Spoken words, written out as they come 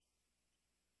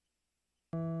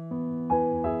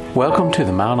Welcome to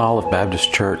the Mount Olive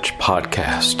Baptist Church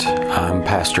podcast. I'm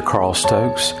Pastor Carl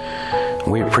Stokes.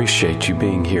 We appreciate you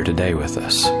being here today with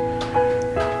us.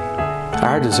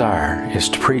 Our desire is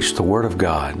to preach the Word of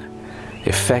God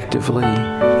effectively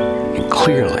and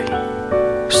clearly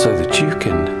so that you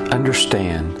can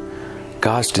understand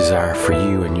God's desire for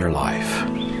you in your life.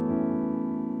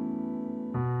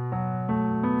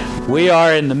 We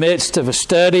are in the midst of a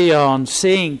study on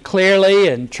seeing clearly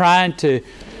and trying to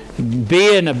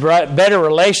be in a better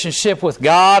relationship with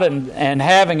God and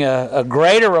having a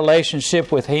greater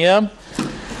relationship with Him.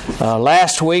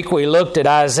 Last week we looked at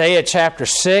Isaiah chapter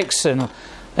 6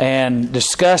 and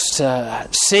discussed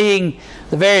seeing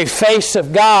the very face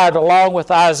of God along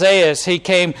with Isaiah as he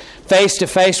came face to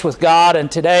face with God. And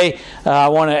today I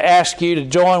want to ask you to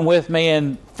join with me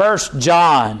in 1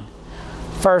 John.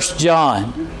 1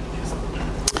 John.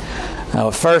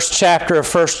 First chapter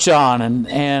of 1 John,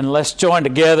 and let's join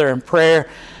together in prayer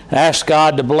and ask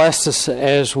God to bless us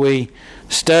as we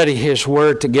study His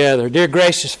Word together. Dear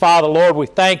gracious Father, Lord, we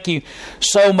thank You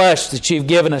so much that You've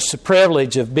given us the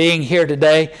privilege of being here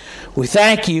today. We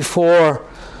thank You for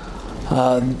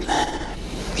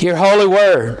Your holy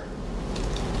Word.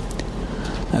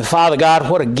 And Father God,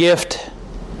 what a gift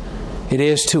it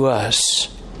is to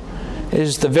us. It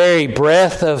is the very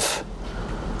breath of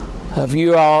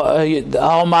You, the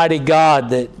Almighty God,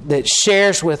 that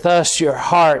shares with us Your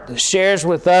heart, that shares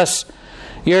with us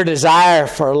Your desire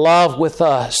for love with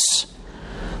us,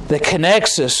 that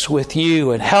connects us with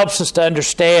You and helps us to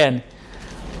understand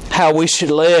how we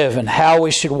should live and how we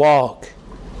should walk,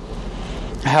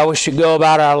 how we should go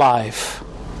about our life.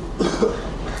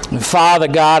 And Father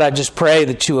God, I just pray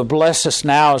that You would bless us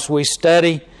now as we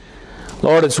study.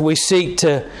 Lord, as we seek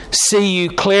to see You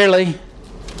clearly,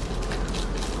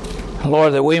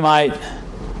 Lord, that we might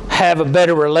have a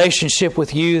better relationship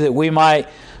with You, that we might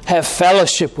have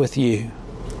fellowship with You,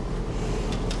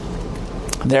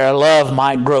 that our love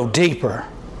might grow deeper,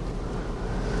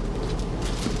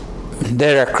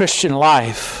 that our Christian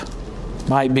life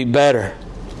might be better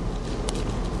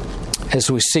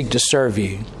as we seek to serve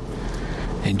You.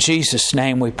 In Jesus'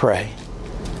 name we pray.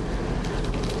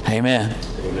 Amen.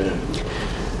 Amen.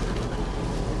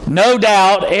 No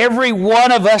doubt every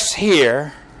one of us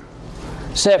here,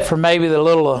 except for maybe the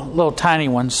little tiny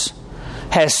ones,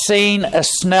 has seen a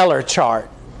Sneller chart.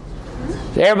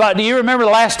 Everybody, do you remember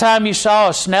the last time you saw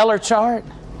a Sneller chart?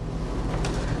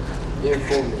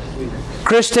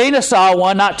 Christina saw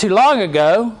one not too long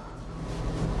ago.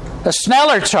 A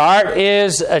Sneller chart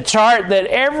is a chart that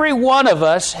every one of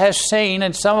us has seen,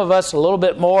 and some of us a little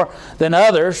bit more than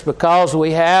others because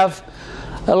we have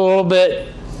a little bit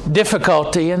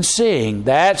difficulty in seeing.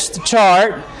 That's the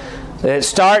chart that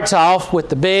starts off with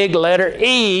the big letter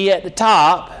E at the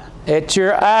top at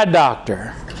your eye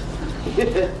doctor.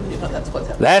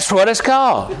 That's what it's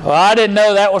called. Well, I didn't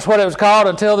know that was what it was called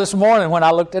until this morning when I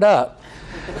looked it up.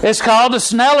 It's called the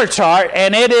Sneller chart,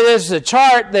 and it is a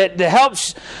chart that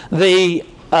helps the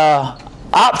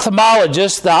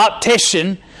ophthalmologist, the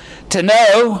optician, to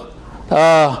know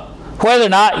whether or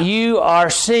not you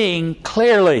are seeing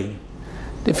clearly.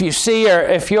 If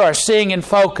you are seeing in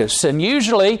focus. And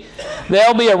usually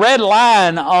there'll be a red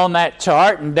line on that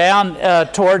chart and down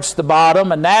towards the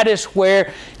bottom, and that is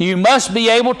where you must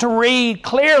be able to read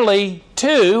clearly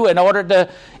to in order to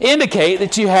indicate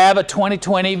that you have a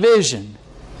 20/20 vision.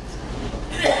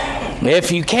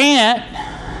 If you can't,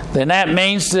 then that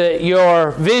means that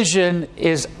your vision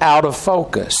is out of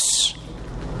focus.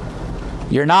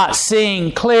 You're not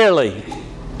seeing clearly.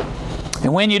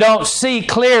 And when you don't see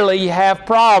clearly, you have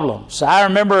problems. I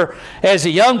remember as a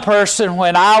young person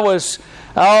when I was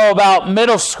about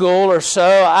middle school or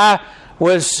so, I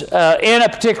was in a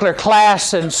particular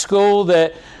class in school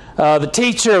that the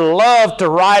teacher loved to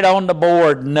write on the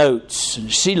board notes.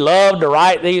 She loved to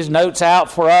write these notes out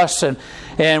for us,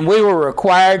 and we were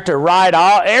required to write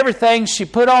everything she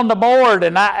put on the board.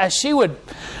 And she would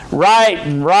write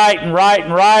and write and write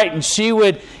and write, and she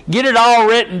would get it all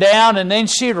written down, and then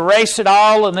she'd erase it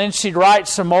all, and then she'd write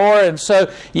some more. And so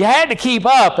you had to keep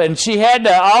up, and she had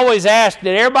to always ask,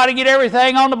 did everybody get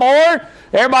everything on the board?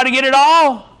 Everybody get it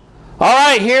all? All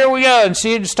right, here we go. And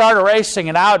she'd start erasing,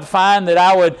 and I would find that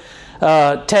I would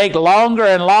take longer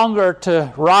and longer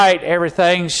to write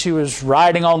everything she was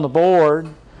writing on the board.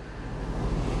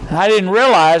 And I didn't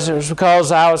realize it was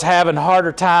because I was having a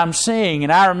harder time seeing.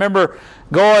 And I remember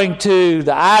going to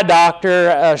the eye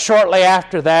doctor shortly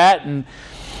after that, and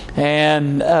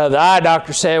the eye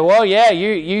doctor said, "Well, yeah,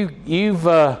 you're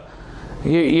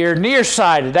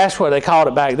nearsighted." That's what they called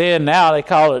it back then. Now they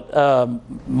call it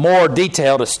more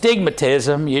detailed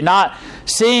astigmatism. You're not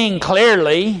seeing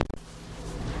clearly.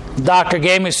 The doctor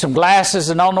gave me some glasses,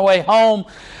 and on the way home,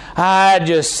 I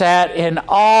just sat in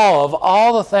awe of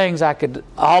all the things I could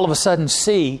all of a sudden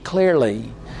see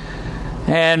clearly.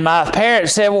 And my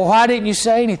parents said, well, why didn't you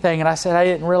say anything? And I said, I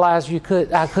didn't realize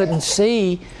I couldn't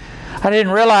see. I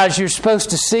didn't realize you're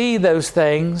supposed to see those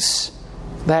things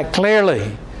that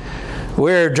clearly.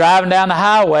 We were driving down the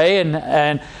highway,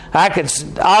 and I could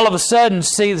all of a sudden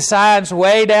see the signs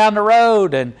way down the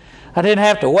road, and I didn't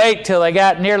have to wait till they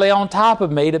got nearly on top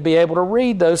of me to be able to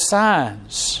read those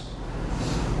signs.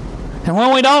 And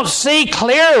when we don't see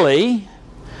clearly,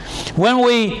 when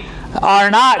we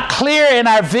are not clear in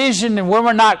our vision, and when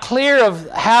we're not clear of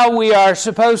how we are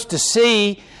supposed to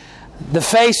see the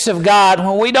face of God,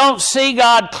 when we don't see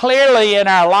God clearly in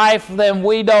our life, then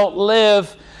we don't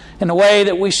live in the way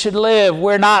that we should live.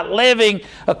 We're not living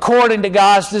according to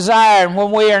God's desire. And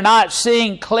when we are not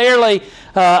seeing clearly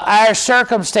our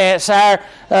circumstance, our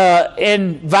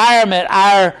environment,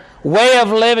 our way of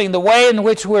living, the way in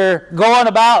which we're going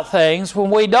about things,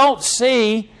 when we don't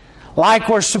see like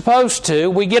we're supposed to,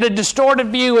 we get a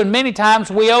distorted view, and many times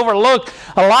we overlook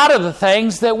a lot of the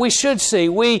things that we should see.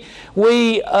 We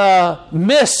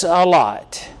miss a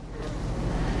lot.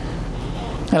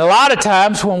 And a lot of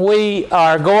times when we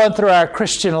are going through our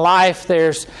Christian life,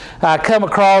 I come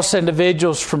across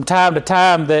individuals from time to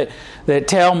time that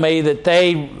tell me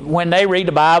that when they read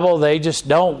the Bible, they just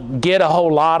don't get a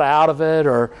whole lot out of it,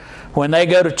 or when they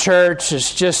go to church,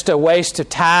 it's just a waste of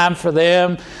time for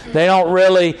them. They don't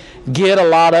really get a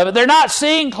lot of it. They're not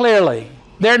seeing clearly.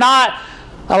 They're not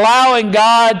allowing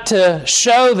God to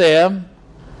show them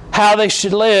how they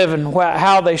should live and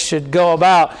how they should go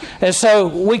about. And so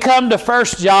we come to 1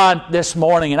 John this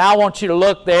morning, and I want you to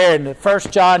look there in 1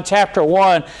 John chapter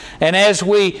 1. And as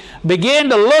we begin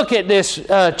to look at this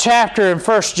chapter in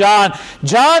 1 John,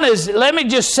 let me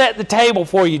just set the table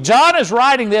for you. John is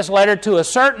writing this letter to a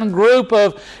certain group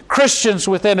of Christians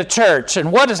within a church.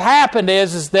 And what has happened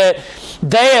is that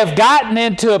they have gotten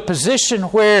into a position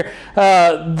where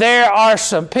there are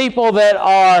some people that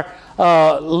are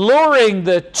luring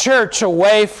the church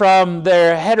away from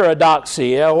their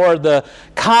heterodoxy, or the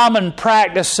common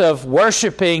practice of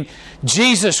worshiping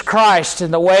Jesus Christ in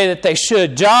the way that they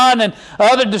should. John and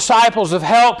other disciples have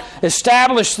helped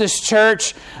establish this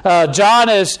church. John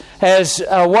has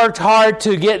worked hard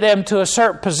to get them to a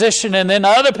certain position, and then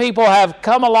other people have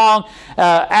come along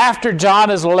after John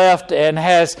has left and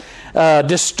has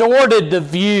distorted the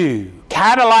view.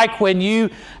 Kind of like when you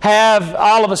have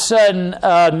all of a sudden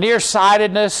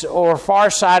nearsightedness or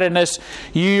farsightedness,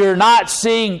 you're not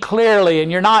seeing clearly, and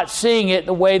you're not seeing it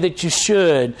the way that you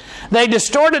should. They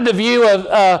distorted the view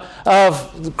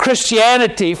of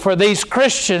Christianity for these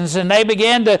Christians, and they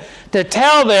began to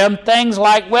tell them things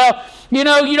like, well, you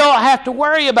don't have to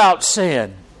worry about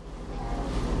sin.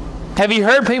 Have you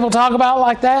heard people talk about it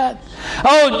like that?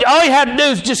 Oh, all you have to do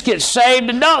is just get saved,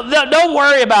 and don't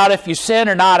worry about if you sin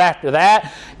or not after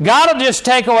that. God will just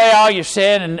take away all your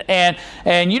sin,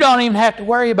 and you don't even have to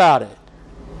worry about it.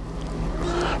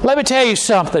 Let me tell you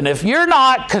something. If you're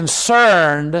not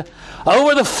concerned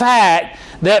over the fact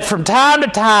that from time to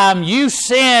time you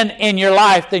sin in your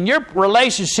life, then your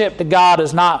relationship to God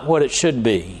is not what it should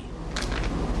be.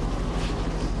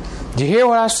 Did you hear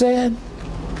what I said?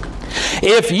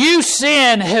 If you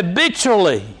sin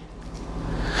habitually,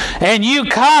 and you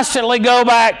constantly go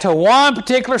back to one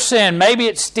particular sin, maybe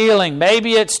it's stealing,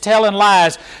 maybe it's telling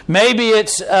lies, maybe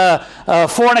it's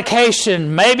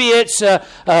fornication, maybe it's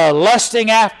lusting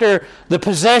after the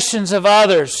possessions of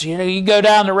others. You go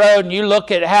down the road and you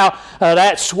look at how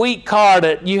that sweet car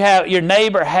that your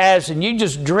neighbor has, and you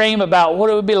just dream about what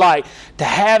it would be like to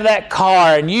have that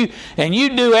car, and you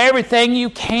do everything you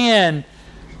can,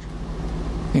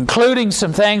 including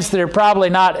some things that are probably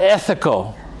not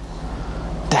ethical,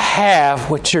 to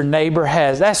have what your neighbor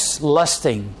has. That's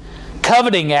lusting,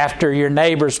 coveting after your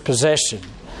neighbor's possession.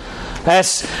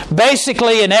 That's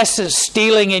basically, in essence,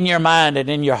 stealing in your mind and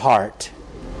in your heart.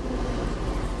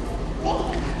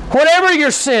 Whatever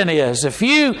your sin is, if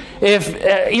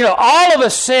all of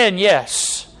us sin,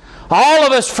 yes. All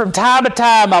of us from time to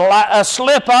time a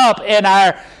slip up in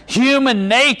our human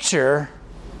nature.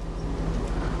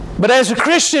 But as a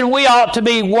Christian, we ought to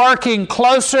be working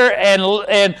closer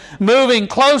and moving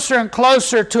closer and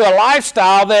closer to a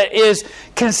lifestyle that is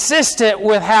consistent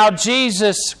with how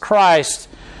Jesus Christ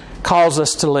calls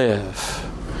us to live.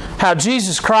 How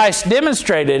Jesus Christ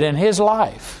demonstrated in His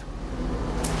life.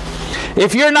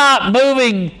 If you're not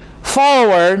moving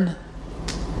forward,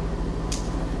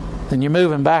 then you're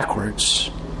moving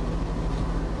backwards.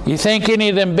 You think any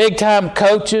of them big-time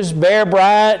coaches, Bear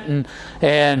Bryant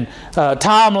and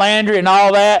Tom Landry and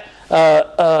all that,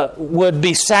 would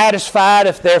be satisfied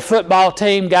if their football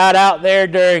team got out there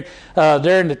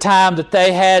during the time that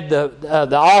they had the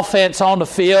offense on the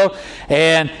field,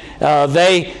 and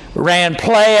they ran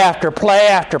play after play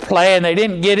after play, and they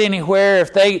didn't get anywhere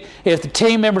if the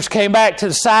team members came back to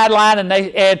the sideline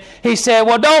and he said,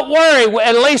 "Well, don't worry,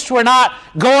 at least we're not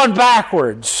going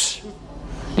backwards."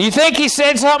 Do you think he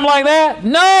said something like that?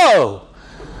 No.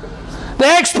 The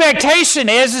expectation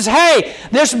is hey,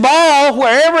 this ball,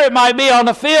 wherever it might be on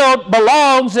the field,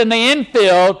 belongs in the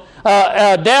infield,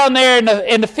 down there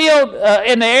in the field,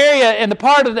 in the area, in the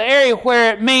part of the area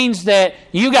where it means that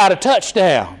you got a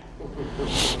touchdown.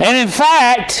 And in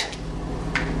fact,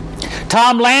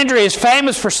 Tom Landry is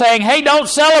famous for saying, hey, don't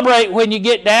celebrate when you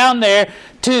get down there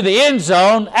to the end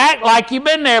zone. Act like you've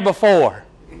been there before.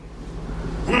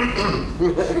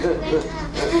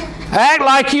 Act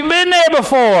like you've been there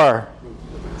before.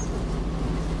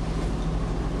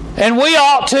 And we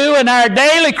ought to, in our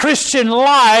daily Christian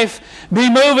life, be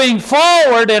moving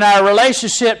forward in our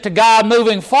relationship to God,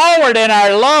 moving forward in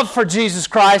our love for Jesus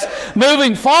Christ,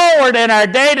 moving forward in our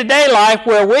day-to-day life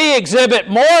where we exhibit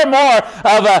more and more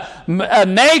of a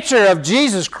nature of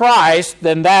Jesus Christ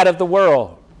than that of the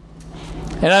world.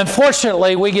 And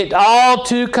unfortunately, we get all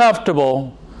too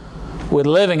comfortable with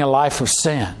living a life of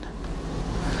sin.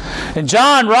 And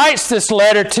John writes this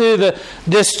letter to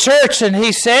this church, and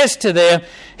he says to them,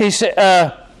 he says,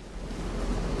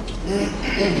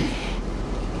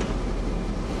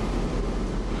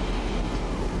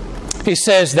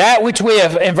 that which we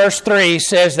have, in verse 3, he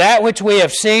says, that which we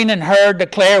have seen and heard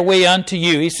declare we unto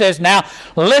you. He says, now,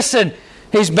 listen,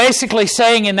 he's basically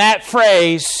saying in that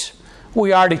phrase,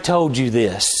 we already told you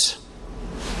this.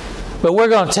 But we're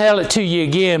going to tell it to you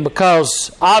again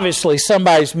because obviously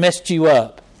somebody's messed you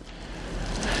up.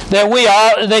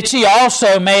 That ye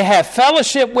also may have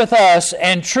fellowship with us,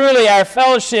 and truly our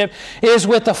fellowship is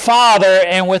with the Father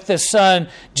and with the Son,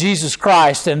 Jesus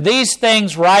Christ. And these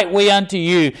things write we unto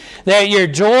you, that your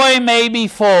joy may be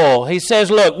full. He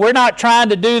says, look, we're not trying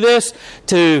to do this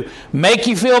to make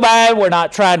you feel bad. We're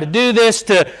not trying to do this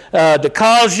to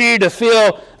cause you to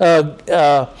feel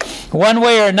one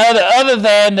way or another, other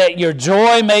than that your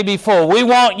joy may be full. We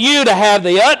want you to have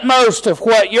the utmost of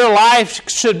what your life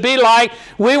should be like.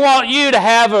 We want you to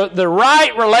have the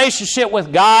right relationship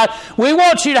with God. We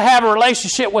want you to have a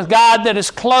relationship with God that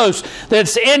is close,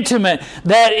 that's intimate,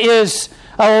 that is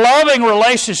a loving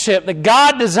relationship that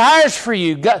God desires for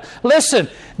you. God, listen,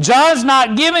 John's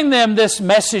not giving them this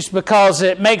message because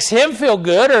it makes him feel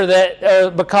good or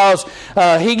that because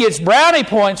he gets brownie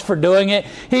points for doing it.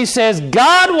 He says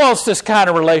God wants this kind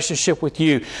of relationship with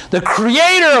you, the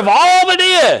creator of all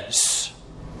that is.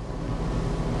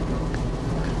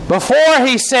 Before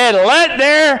he said, let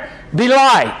there be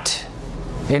light,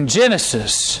 in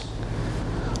Genesis,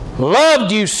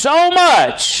 loved you so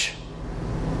much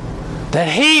that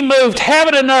he moved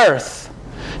heaven and earth.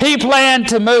 He planned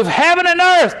to move heaven and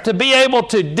earth to be able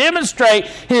to demonstrate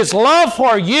his love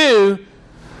for you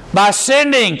by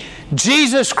sending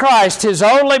Jesus Christ, his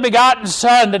only begotten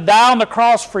Son, to die on the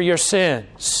cross for your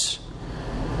sins.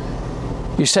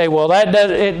 You say, well,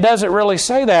 it doesn't really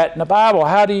say that in the Bible.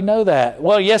 How do you know that?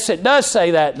 Well, yes, it does say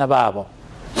that in the Bible.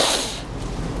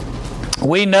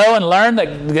 We know and learn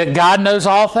that God knows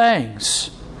all things.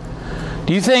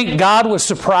 Do you think God was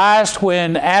surprised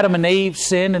when Adam and Eve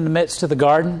sinned in the midst of the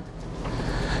garden?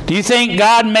 Do you think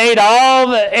God made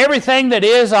everything that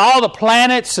is, all the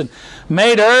planets, and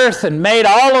made earth, and made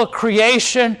all of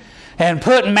creation, and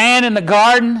put man in the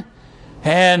garden,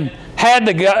 and had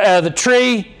the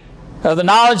tree of the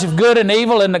knowledge of good and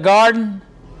evil in the garden?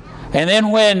 And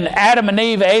then when Adam and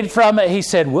Eve ate from it, he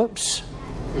said, whoops,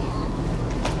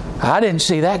 I didn't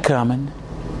see that coming.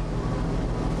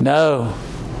 No.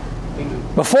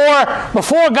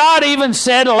 Before God even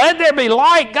said, let there be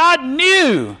light, God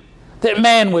knew that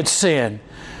man would sin.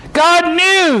 God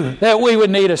knew that we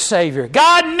would need a Savior.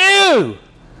 God knew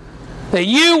that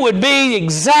you would be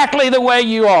exactly the way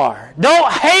you are.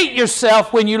 Don't hate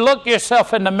yourself when you look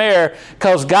yourself in the mirror,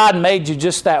 because God made you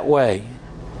just that way.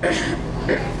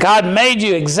 God made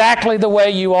you exactly the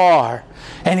way you are,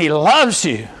 and He loves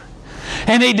you.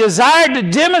 And He desired to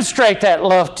demonstrate that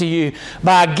love to you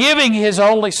by giving His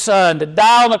only Son to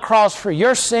die on the cross for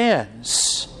your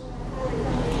sins.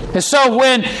 And so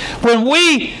when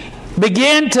we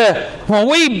begin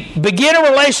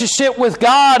a relationship with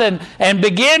God and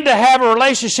begin to have a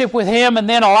relationship with Him, and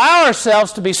then allow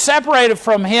ourselves to be separated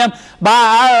from Him by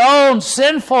our own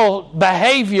sinful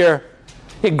behavior,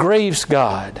 it grieves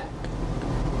God.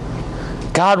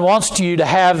 God wants you to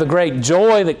have the great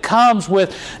joy that comes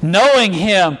with knowing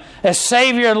Him as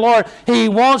Savior and Lord, He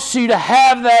wants you to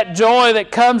have that joy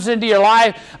that comes into your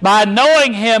life by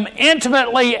knowing Him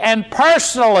intimately and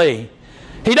personally.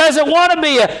 He doesn't want to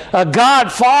be a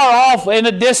God far off in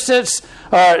a distance,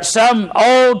 or some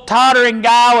old tottering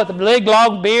guy with a big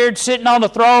long beard sitting on the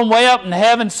throne way up in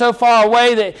heaven so far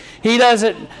away that He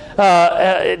doesn't...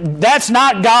 that's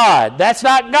not God. That's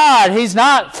not God. He's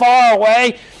not far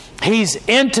away. He's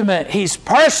intimate. He's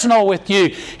personal with you.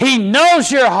 He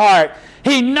knows your heart.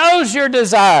 He knows your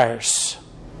desires.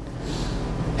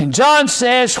 And John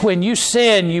says when you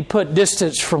sin, you put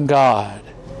distance from God.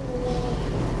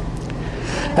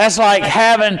 That's like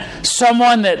having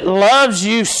someone that loves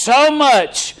you so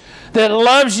much, that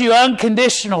loves you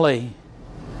unconditionally.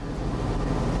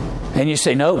 And you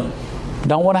say, nope,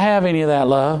 don't want to have any of that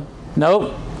love.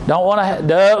 Nope, don't want to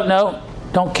no,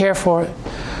 don't care for it.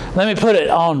 Let me put it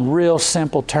on real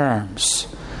simple terms.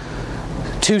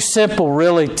 Too simple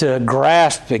really to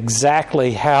grasp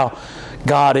exactly how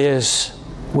God is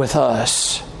with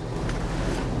us.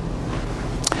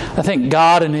 I think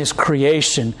God in His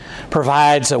creation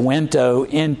provides a window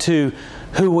into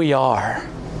who we are.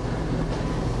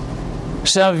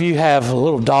 Some of you have a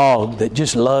little dog that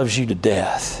just loves you to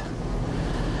death.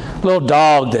 A little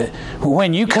dog that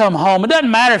when you come home, it doesn't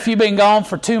matter if you've been gone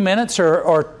for 2 minutes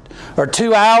or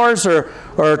 2 hours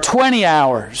or 20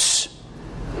 hours.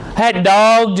 That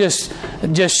dog just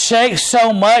shakes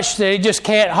so much that he just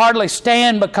can't hardly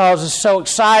stand because it's so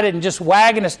excited and just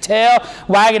wagging his tail,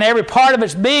 wagging every part of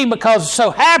its being because it's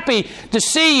so happy to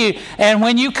see you. And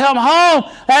when you come home,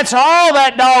 that's all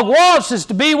that dog wants, is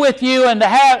to be with you and to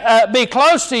have be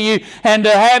close to you and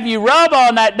to have you rub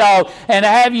on that dog and to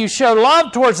have you show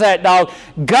love towards that dog.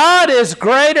 God is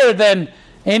greater than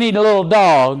any little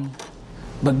dog,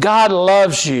 but God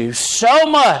loves you so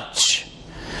much.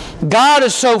 God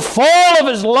is so full of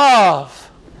His love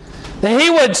that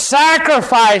He would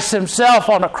sacrifice Himself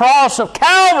on the cross of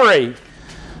Calvary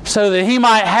so that He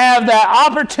might have that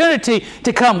opportunity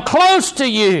to come close to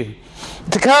you,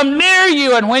 to come near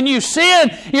you. And when you sin,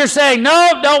 you're saying,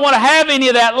 no, don't want to have any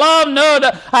of that love.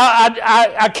 No,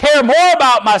 I care more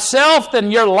about myself than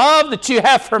your love that you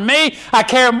have for me. I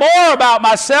care more about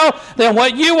myself than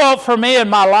what you want for me in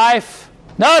my life.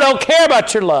 No, I don't care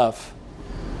about your love.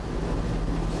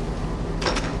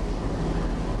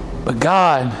 But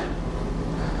God,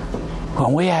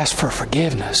 when we ask for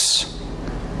forgiveness,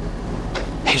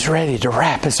 He's ready to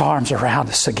wrap His arms around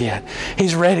us again.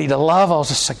 He's ready to love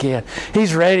us again.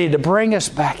 He's ready to bring us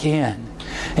back in.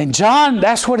 And John,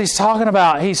 that's what he's talking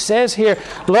about. He says here,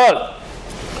 look,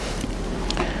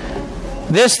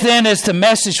 this then is the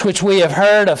message which we have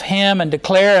heard of Him and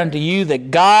declare unto you,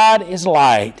 that God is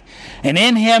light, and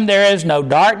in Him there is no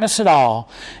darkness at all.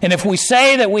 And if we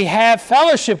say that we have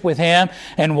fellowship with Him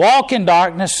and walk in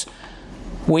darkness,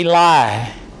 we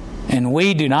lie, and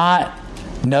we do not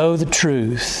know the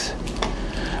truth.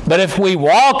 But if we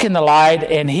walk in the light,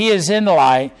 and He is in the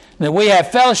light, then we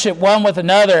have fellowship one with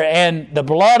another, and the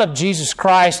blood of Jesus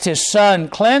Christ, His Son,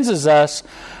 cleanses us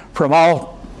from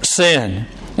all sin.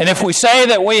 And if we say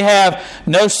that we have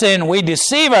no sin, we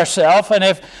deceive ourselves,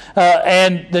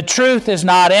 and the truth is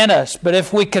not in us. But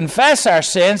if we confess our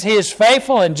sins, He is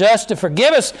faithful and just to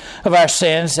forgive us of our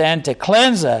sins and to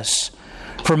cleanse us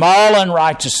from all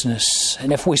unrighteousness.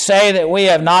 And if we say that we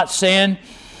have not sinned,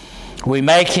 we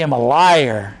make Him a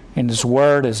liar, and His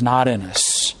word is not in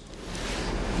us.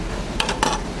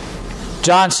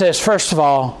 John says, first of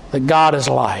all, that God is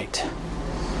light.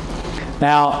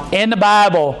 Now, in the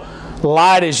Bible,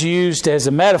 light is used as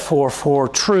a metaphor for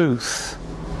truth.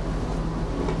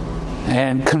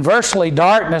 And conversely,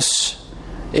 darkness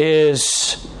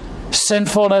is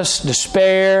sinfulness,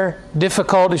 despair,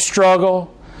 difficulty,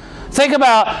 struggle. Think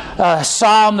about a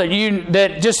psalm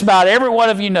that just about every one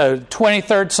of you know, the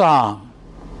 23rd Psalm.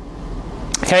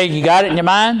 Okay, you got it in your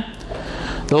mind?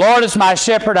 The Lord is my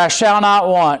shepherd, I shall not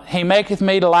want. He maketh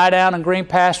me to lie down in green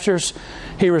pastures.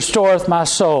 He restoreth my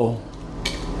soul.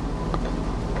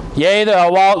 Yea, though I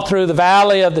walk through the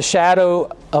valley of the shadow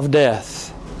of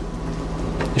death.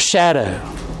 The shadow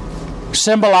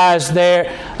symbolized there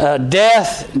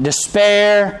death,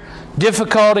 despair,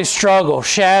 difficulty, struggle,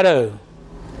 shadow,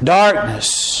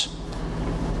 darkness.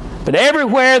 But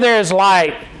everywhere there is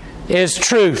light is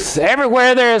truth.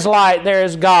 Everywhere there is light, there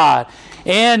is God.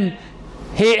 And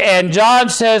John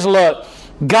says, look,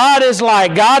 God is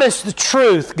light. God is the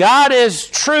truth. God is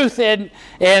truth in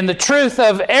the truth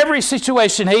of every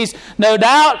situation. He's no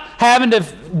doubt having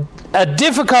a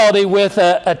difficulty with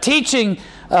a teaching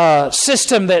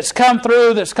system that's come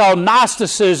through that's called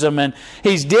Gnosticism, and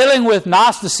he's dealing with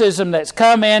Gnosticism that's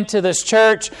come into this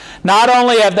church. Not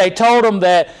only have they told them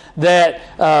that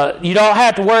you don't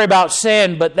have to worry about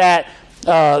sin, but that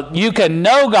you can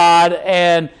know God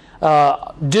and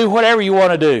do whatever you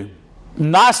want to do.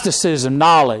 Gnosticism,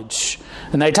 knowledge.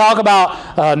 And they talk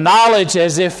about knowledge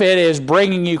as if it is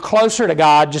bringing you closer to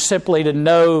God, just simply to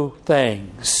know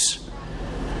things.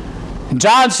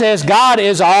 John says God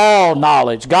is all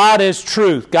knowledge. God is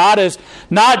truth. God is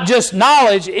not just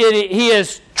knowledge, He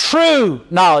is true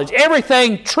knowledge.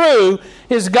 Everything true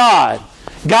is God.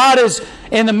 God is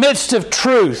in the midst of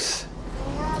truth.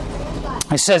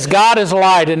 He says God is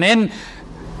light, and in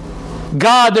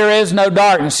God there is no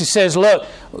darkness. He says, look,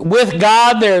 with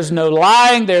God there's no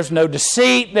lying, there's no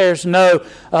deceit, there's no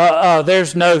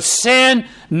sin.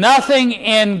 Nothing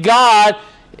in God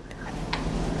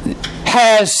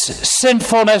has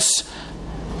sinfulness,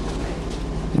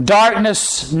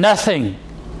 darkness, nothing.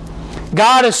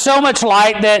 God is so much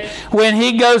light that when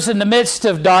He goes in the midst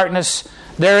of darkness,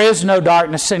 there is no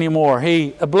darkness anymore.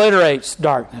 He obliterates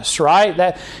darkness, right?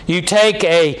 That you take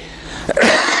a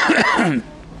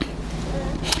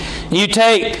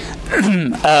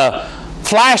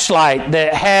flashlight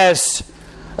that has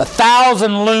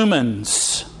 1,000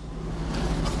 lumens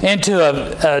into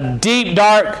a deep,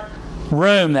 dark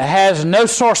room that has no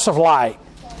source of light,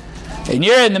 and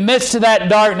you're in the midst of that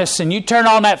darkness, and you turn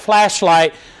on that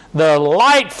flashlight, the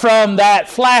light from that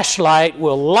flashlight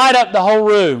will light up the whole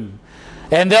room,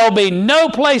 and there'll be no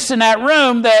place in that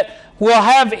room that will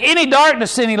have any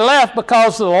darkness any left,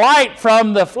 because the light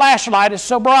from the flashlight is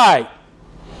so bright.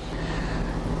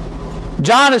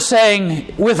 John is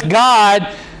saying, with God,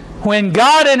 when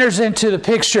God enters into the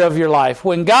picture of your life,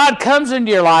 when God comes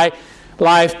into your life,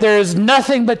 there is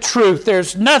nothing but truth.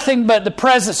 There's nothing but the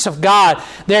presence of God.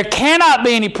 There cannot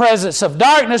be any presence of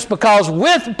darkness, because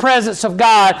with the presence of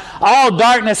God, all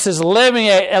darkness is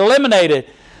eliminated.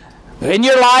 In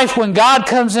your life, when God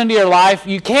comes into your life,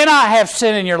 you cannot have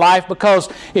sin in your life, because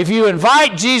if you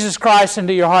invite Jesus Christ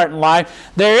into your heart and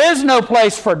life, there is no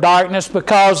place for darkness,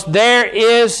 because there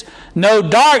is no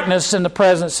darkness in the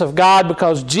presence of God,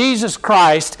 because Jesus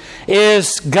Christ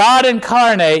is God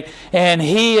incarnate, and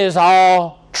He is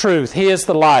all truth. He is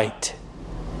the light.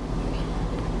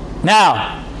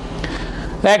 Now,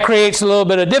 that creates a little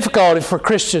bit of difficulty for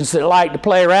Christians that like to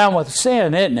play around with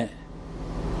sin, isn't it?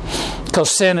 Because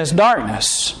sin is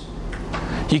darkness.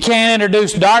 You can't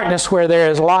introduce darkness where there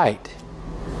is light.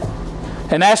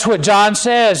 And that's what John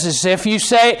says, is if you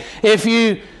say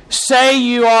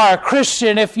you are a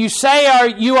Christian, if you say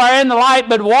you are in the light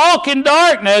but walk in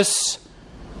darkness,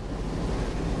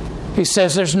 he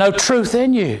says there's no truth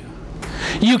in you.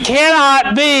 You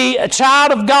cannot be a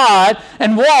child of God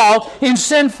and walk in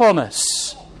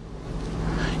sinfulness.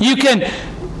 You can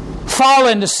fall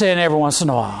into sin every once in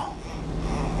a while.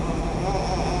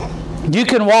 You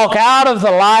can walk out of the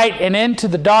light and into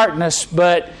the darkness,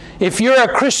 but if you're a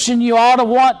Christian, you ought to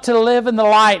want to live in the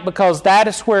light, because that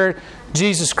is where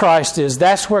Jesus Christ is.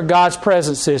 That's where God's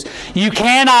presence is. You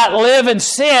cannot live in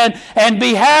sin and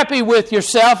be happy with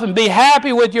yourself and be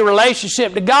happy with your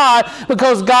relationship to God,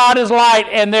 because God is light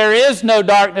and there is no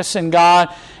darkness in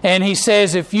God. And He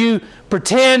says if you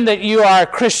pretend that you are a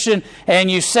Christian and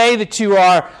you say that you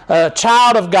are a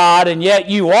child of God and yet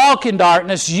you walk in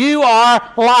darkness, you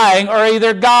are lying, or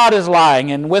either God is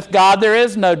lying. And with God there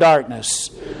is no darkness.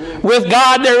 With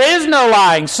God there is no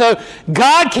lying. So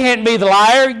God can't be the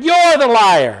liar, you're the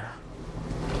liar.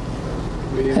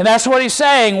 And that's what He's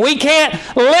saying. We can't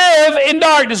live in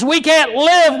darkness. We can't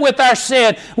live with our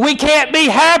sin. We can't be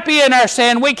happy in our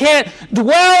sin. We can't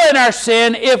dwell in our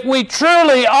sin if we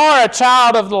truly are a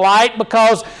child of the light,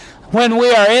 because when we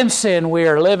are in sin, we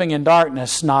are living in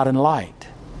darkness, not in light.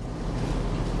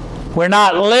 We're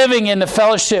not living in the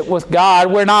fellowship with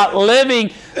God. We're not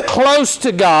living close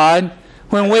to God.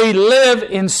 When we live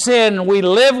in sin, we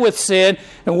live with sin,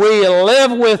 and we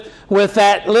live with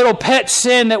that little pet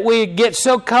sin that we get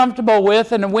so comfortable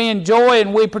with and we enjoy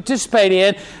and we participate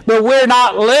in, but we're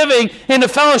not living in the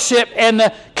fellowship and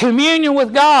the communion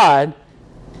with God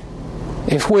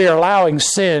if we are allowing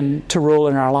sin to rule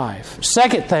in our life.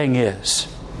 Second thing is,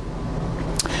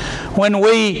 when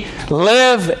we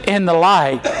live in the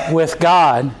light with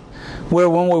God,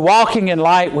 when we're walking in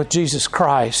light with Jesus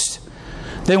Christ,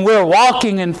 then we're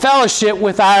walking in fellowship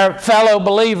with our fellow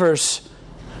believers,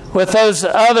 with those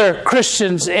other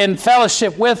Christians in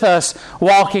fellowship with us,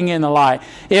 walking in the light.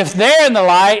 If they're in the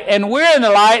light and we're in the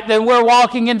light, then we're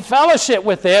walking in fellowship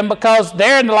with them, because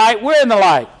they're in the light, we're in the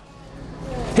light.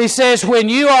 He says when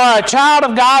you are a child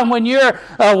of God, when you're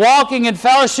walking in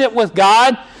fellowship with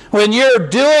God, when you're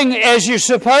doing as you're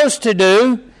supposed to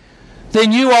do,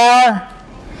 then you are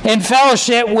in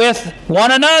fellowship with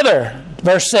one another.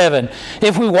 Verse 7,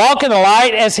 if we walk in the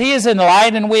light as He is in the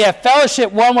light, and we have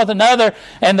fellowship one with another,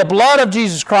 and the blood of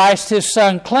Jesus Christ, His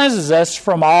Son, cleanses us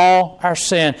from all our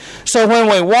sin. So when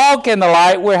we walk in the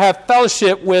light, we have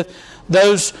fellowship with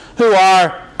those who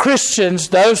are Christians,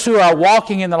 those who are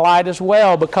walking in the light as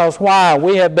well. Because why?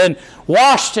 We have been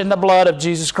washed in the blood of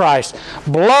Jesus Christ.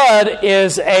 Blood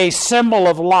is a symbol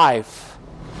of life.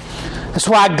 That's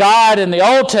why God in the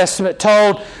Old Testament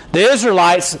told the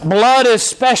Israelites, blood is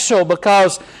special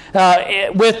because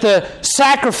with the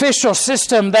sacrificial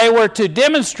system, they were to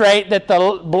demonstrate that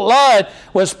the blood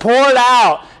was poured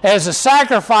out as a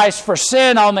sacrifice for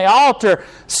sin on the altar.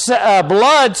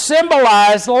 Blood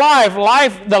symbolized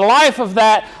life, the life of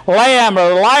that lamb or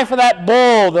the life of that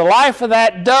bull, the life of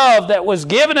that dove that was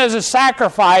given as a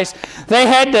sacrifice. They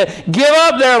had to give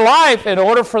up their life in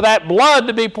order for that blood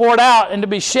to be poured out and to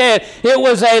be shed. It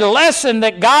was a lesson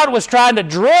that God was trying to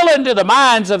drill into the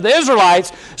minds of the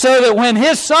Israelites so that when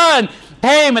His Son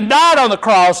came and died on the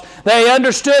cross, they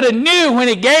understood and knew when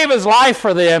He gave His life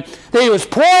for them that He was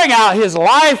pouring out His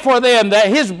life for them, that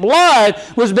His blood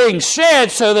was being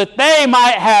shed so that they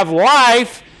might have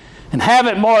life and have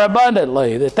it more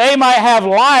abundantly, that they might have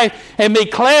life and be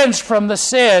cleansed from the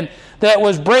sin that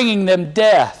was bringing them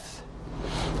death.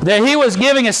 That He was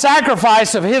giving a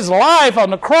sacrifice of His life on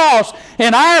the cross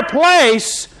in our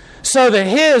place so that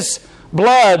His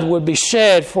blood would be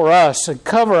shed for us and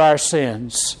cover our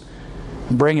sins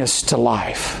and bring us to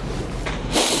life.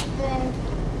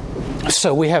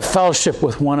 So we have fellowship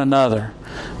with one another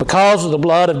because of the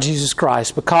blood of Jesus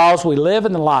Christ, because we live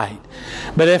in the light.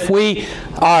 But if we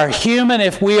are human,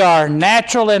 if we are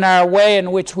natural in our way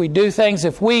in which we do things,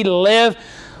 if we live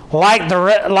like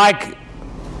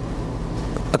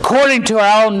according to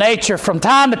our own nature, from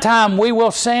time to time we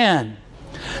will sin.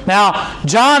 Now,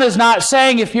 John is not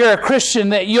saying if you're a Christian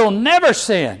that you'll never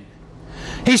sin.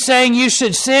 He's saying you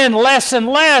should sin less and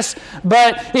less,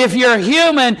 but if you're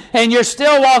human and you're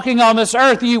still walking on this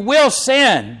earth, you will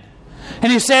sin.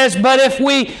 And he says, but if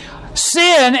we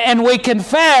sin and we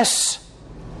confess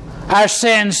our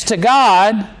sins to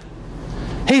God,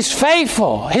 He's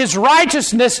faithful. His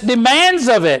righteousness demands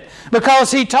of it,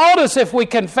 because He told us if we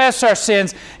confess our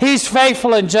sins, He's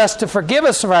faithful and just to forgive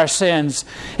us of our sins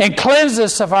and cleanse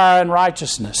us of our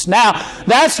unrighteousness. Now,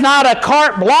 that's not a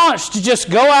carte blanche to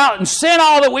just go out and sin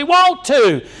all that we want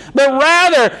to, but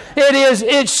rather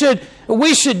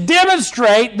we should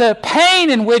demonstrate the pain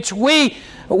in which we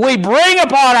bring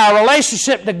upon our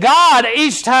relationship to God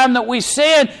each time that we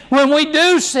sin. When we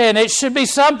do sin, it should be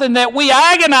something that we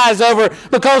agonize over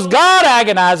because God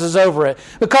agonizes over it.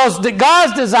 Because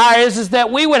God's desire is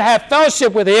that we would have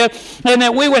fellowship with Him, and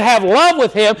that we would have love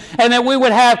with Him, and that we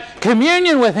would have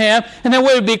communion with Him, and that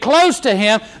we would be close to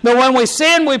Him. But when we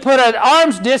sin, we put an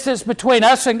arm's distance between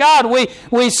us and God.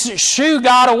 We shoo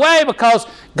God away because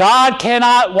God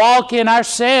cannot walk in our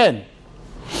sin.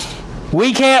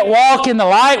 We can't walk in the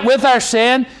light with our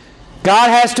sin. God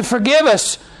has to forgive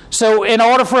us. So in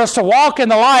order for us to walk in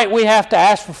the light, we have to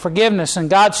ask for forgiveness. And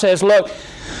God says, look,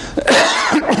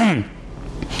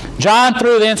 John,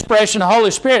 through the inspiration of the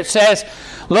Holy Spirit, says,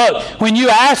 look, when you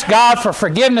ask God for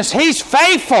forgiveness, He's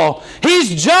faithful.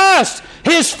 He's just.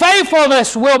 His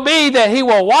faithfulness will be that He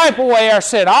will wipe away our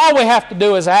sin. All we have to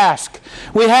do is ask.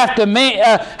 We have to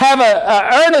have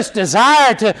an earnest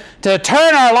desire to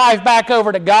turn our life back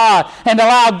over to God and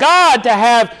allow God to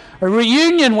have a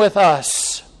reunion with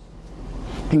us.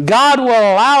 And God will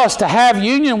allow us to have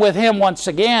union with Him once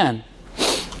again.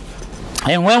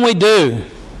 And when we do,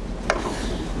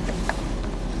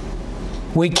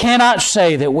 we cannot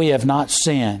say that we have not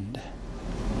sinned.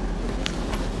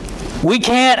 We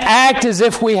can't act as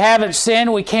if we haven't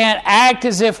sinned. We can't act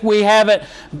as if we haven't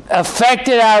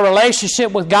affected our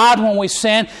relationship with God when we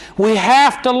sin. We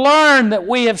have to learn that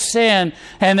we have sinned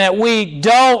and that we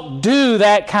don't do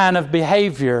that kind of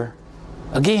behavior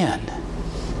again.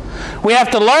 We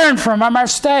have to learn from our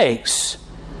mistakes.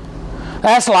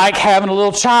 That's like having a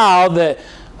little child that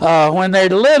when they're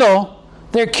little,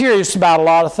 they're curious about a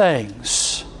lot of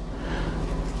things.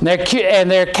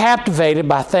 And they're captivated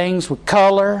by things with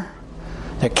color.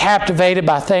 They're captivated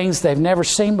by things they've never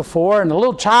seen before. And the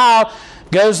little child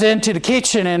goes into the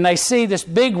kitchen and they see this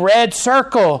big red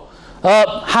circle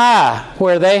up high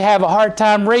where they have a hard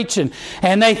time reaching.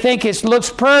 And they think it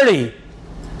looks pretty.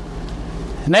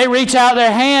 And they reach out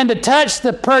their hand to touch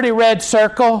the pretty red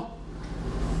circle.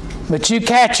 But you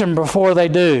catch them before they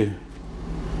do.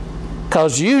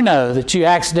 Because you know that you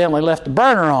accidentally left the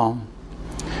burner on.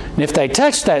 And if they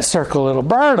touch that circle, it'll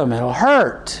burn them. It'll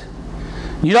hurt.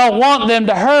 You don't want them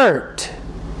to hurt.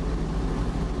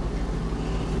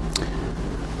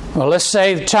 Well, let's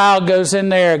say the child goes in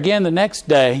there again the next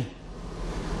day.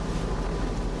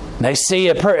 They see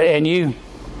and you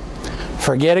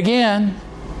forget again.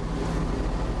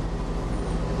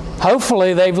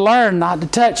 Hopefully they've learned not to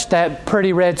touch that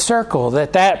pretty red circle.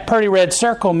 That pretty red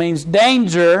circle means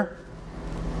danger.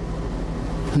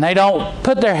 And they don't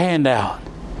put their hand out.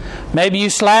 Maybe you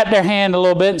slap their hand a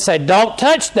little bit and say, don't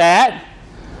touch that.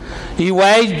 You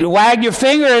wag your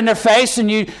finger in their face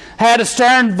and you had a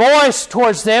stern voice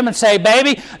towards them and say,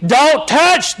 baby, don't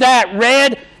touch that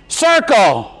red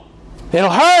circle. It'll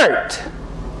hurt.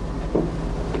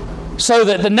 So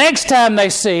that the next time they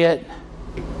see it,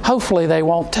 hopefully they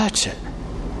won't touch it.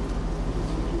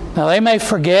 Now they may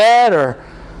forget or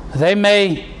they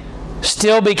may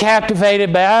still be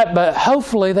captivated by it, but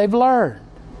hopefully they've learned.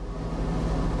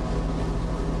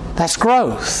 That's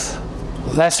growth.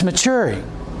 That's maturing.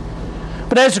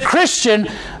 But as a Christian,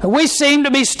 we seem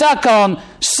to be stuck on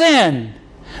sin.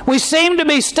 We seem to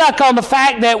be stuck on the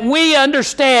fact that we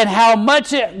understand how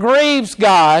much it grieves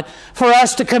God for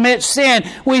us to commit sin.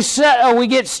 We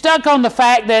get stuck on the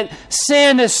fact that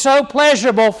sin is so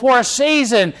pleasurable for a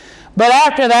season, but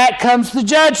after that comes the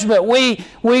judgment. We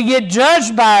get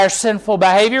judged by our sinful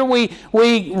behavior. We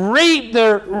reap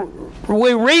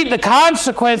the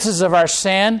consequences of our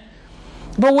sin,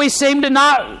 but we seem to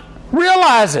not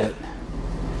realize it.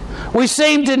 We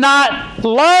seem to not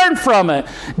learn from it.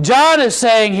 John is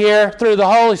saying here, through the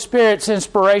Holy Spirit's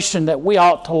inspiration, that we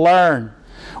ought to learn.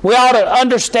 We ought to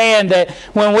understand that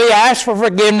when we ask for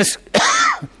forgiveness,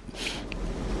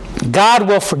 God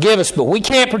will forgive us. But we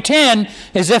can't pretend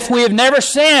as if we have never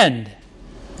sinned,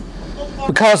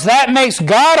 because that makes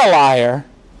God a liar.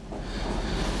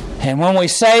 And when we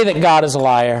say that God is a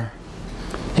liar,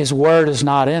 His Word is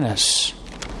not in us.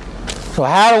 So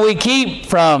how do we keep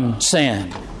from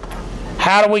sin?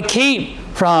 How do we keep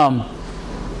from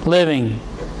living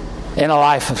in a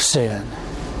life of sin?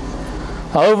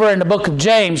 Over in the book of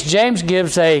James, James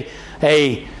gives a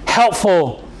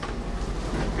helpful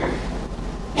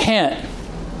hint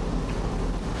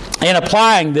in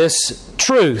applying this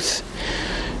truth.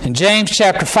 In James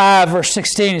chapter 5, verse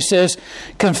 16, it says,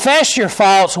 confess your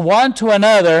faults one to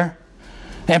another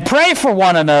and pray for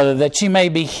one another that ye may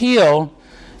be healed.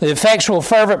 The effectual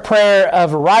fervent prayer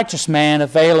of a righteous man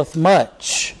availeth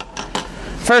much.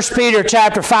 1 Peter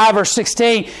chapter 5, verse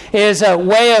 16 is a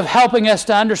way of helping us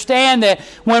to understand that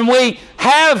when we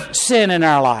have sin in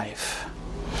our life,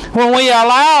 when we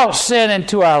allow sin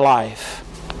into our life,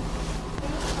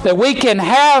 that we can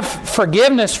have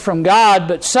forgiveness from God,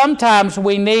 but sometimes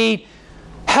we need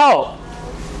help,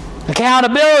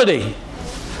 accountability.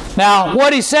 Now,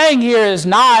 what he's saying here is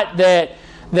not that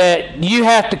you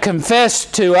have to confess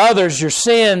to others your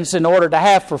sins in order to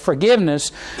have for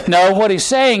forgiveness. No, what he's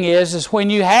saying is when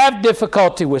you have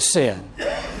difficulty with sin,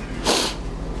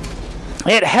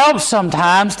 it helps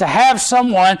sometimes to have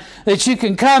someone that you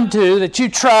can come to, that you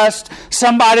trust,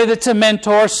 somebody that's a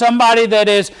mentor, somebody that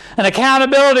is an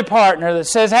accountability partner that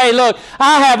says, hey, look,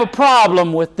 I have a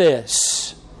problem with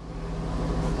this.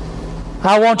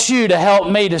 I want you to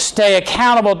help me to stay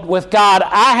accountable with God.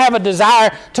 I have a desire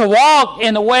to walk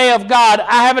in the way of God.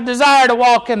 I have a desire to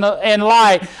walk in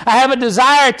light. I have a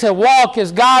desire to walk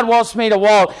as God wants me to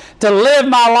walk, to live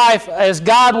my life as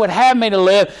God would have me to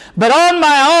live. But on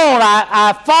my own,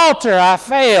 I falter, I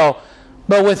fail.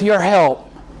 But with your help,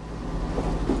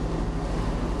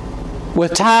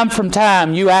 with time from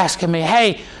time, you asking me,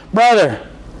 hey, brother,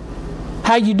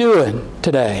 how you doing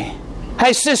today?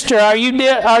 Hey, sister, are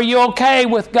you okay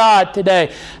with God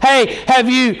today? Hey, have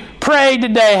you prayed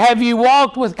today? Have you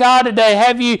walked with God today?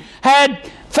 Have you had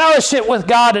fellowship with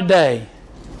God today?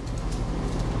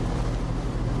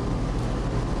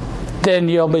 Then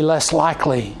you'll be less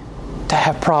likely to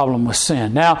have problem with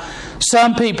sin. Now,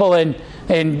 some people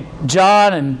in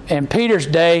John and Peter's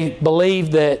day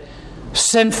believed that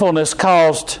sinfulness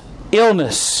caused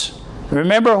illness.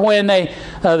 Remember when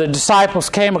the disciples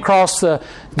came across the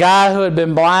guy who had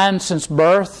been blind since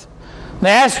birth? They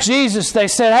asked Jesus, they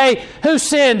said, hey, who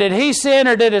sinned? Did he sin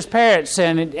or did his parents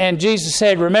sin? And Jesus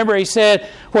said, remember he said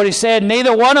what he said,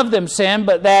 neither one of them sinned,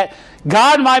 but that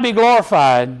God might be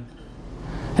glorified.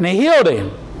 And he healed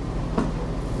him.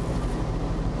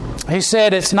 He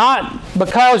said, it's not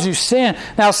because you sin.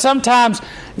 Now sometimes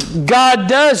God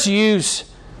does use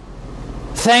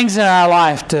things in our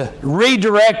life to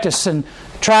redirect us and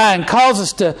try and cause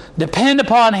us to depend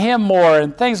upon Him more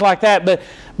and things like that.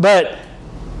 But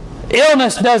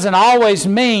illness doesn't always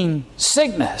mean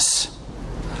sickness.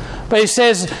 But he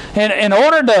says, in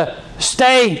order to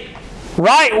stay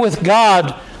right with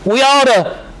God, We ought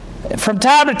to, from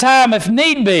time to time, if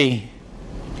need be,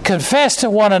 confess to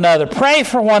one another, pray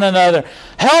for one another,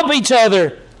 help each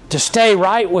other to stay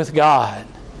right with God,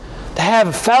 to have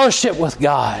a fellowship with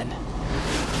God.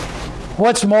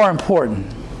 What's more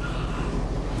important?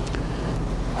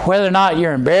 Whether or not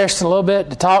you're embarrassed a little bit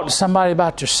to talk to somebody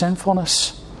about your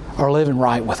sinfulness or living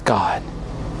right with God.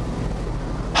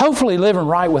 Hopefully living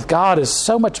right with God is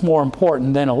so much more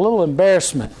important than a little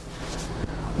embarrassment.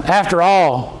 After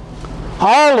all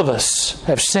of us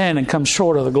have sinned and come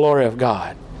short of the glory of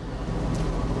God.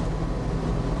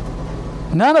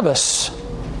 None of us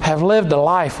have lived a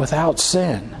life without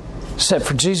sin except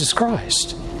for Jesus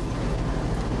Christ.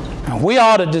 And we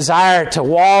ought to desire to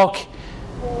walk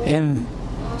in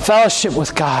fellowship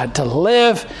with God, to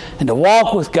live and to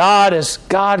walk with God as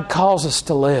God calls us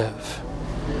to live.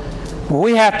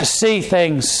 We have to see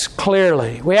things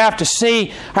clearly. We have to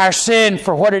see our sin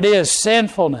for what it is,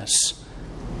 sinfulness.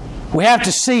 We have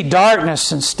to see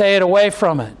darkness and stay away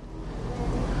from it.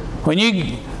 When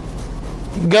you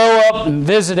go up and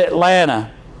visit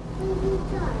Atlanta,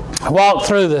 walk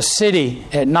through the city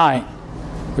at night,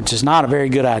 which is not a very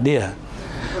good idea,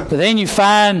 but then you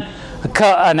find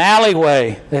an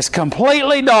alleyway that's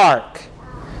completely dark.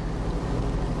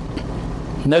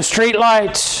 No street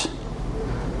lights,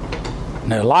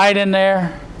 no light in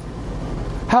there.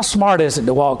 How smart is it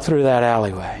to walk through that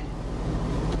alleyway?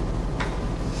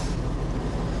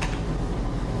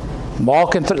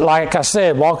 Walking through, like I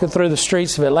said, walking through the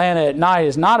streets of Atlanta at night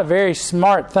is not a very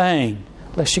smart thing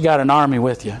unless you got an army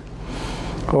with you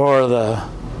or the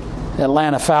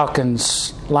Atlanta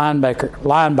Falcons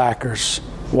linebackers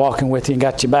walking with you and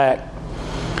got your back.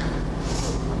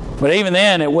 But even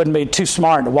then, it wouldn't be too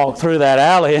smart to walk through that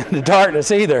alley in the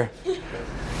darkness either,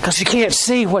 because you can't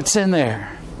see what's in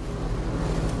there.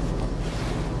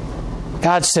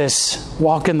 God says,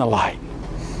 walk in the light.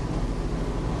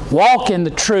 Walk in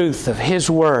the truth of His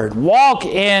Word. Walk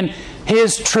in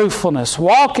His truthfulness.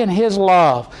 Walk in His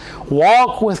love.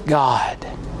 Walk with God.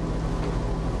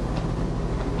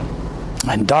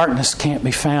 And darkness can't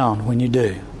be found when you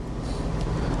do.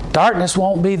 Darkness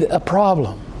won't be a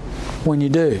problem when you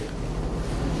do.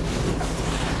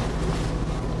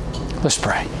 Let's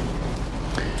pray.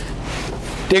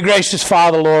 Dear gracious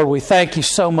Father, Lord, we thank You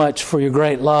so much for Your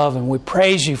great love, and we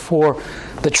praise You for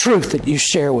the truth that You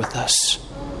share with us.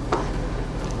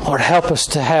 Lord, help us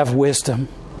to have wisdom.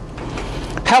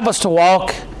 Help us to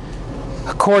walk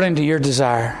according to Your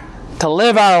desire, to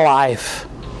live our life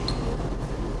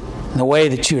in the way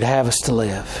that You would have us to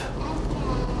live.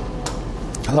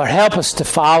 Lord, help us to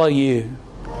follow You,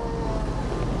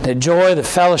 to enjoy the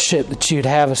fellowship that You'd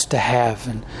have us to have.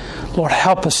 And Lord,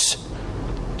 help us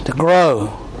to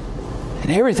grow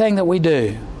in everything that we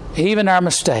do, even our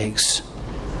mistakes,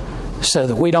 so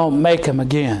that we don't make them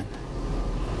again,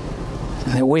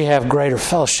 and that we have greater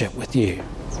fellowship with You.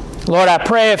 Lord, I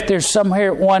pray if there's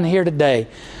someone here today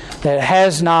that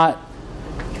has not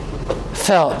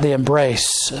felt the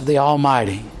embrace of the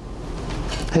Almighty,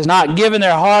 has not given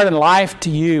their heart and life to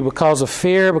You because of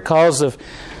fear, because of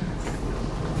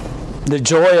the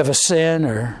joy of a sin,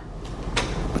 or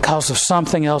because of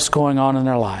something else going on in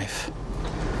their life,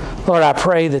 Lord, I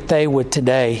pray that they would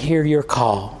today hear Your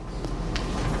call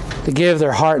to give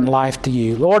their heart and life to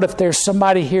You. Lord, if there's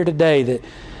somebody here today that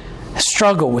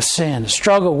struggle with sin,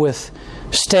 struggle with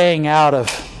staying out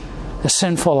of a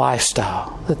sinful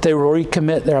lifestyle, that they will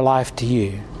recommit their life to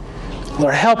You.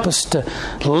 Lord, help us to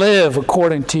live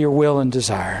according to Your will and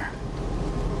desire,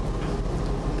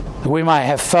 that we might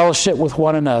have fellowship with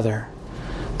one another,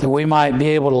 that we might be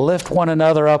able to lift one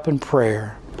another up in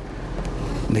prayer,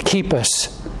 and to keep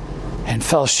us in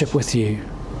fellowship with You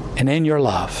and in Your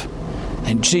love.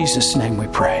 In Jesus' name we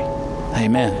pray.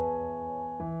 Amen.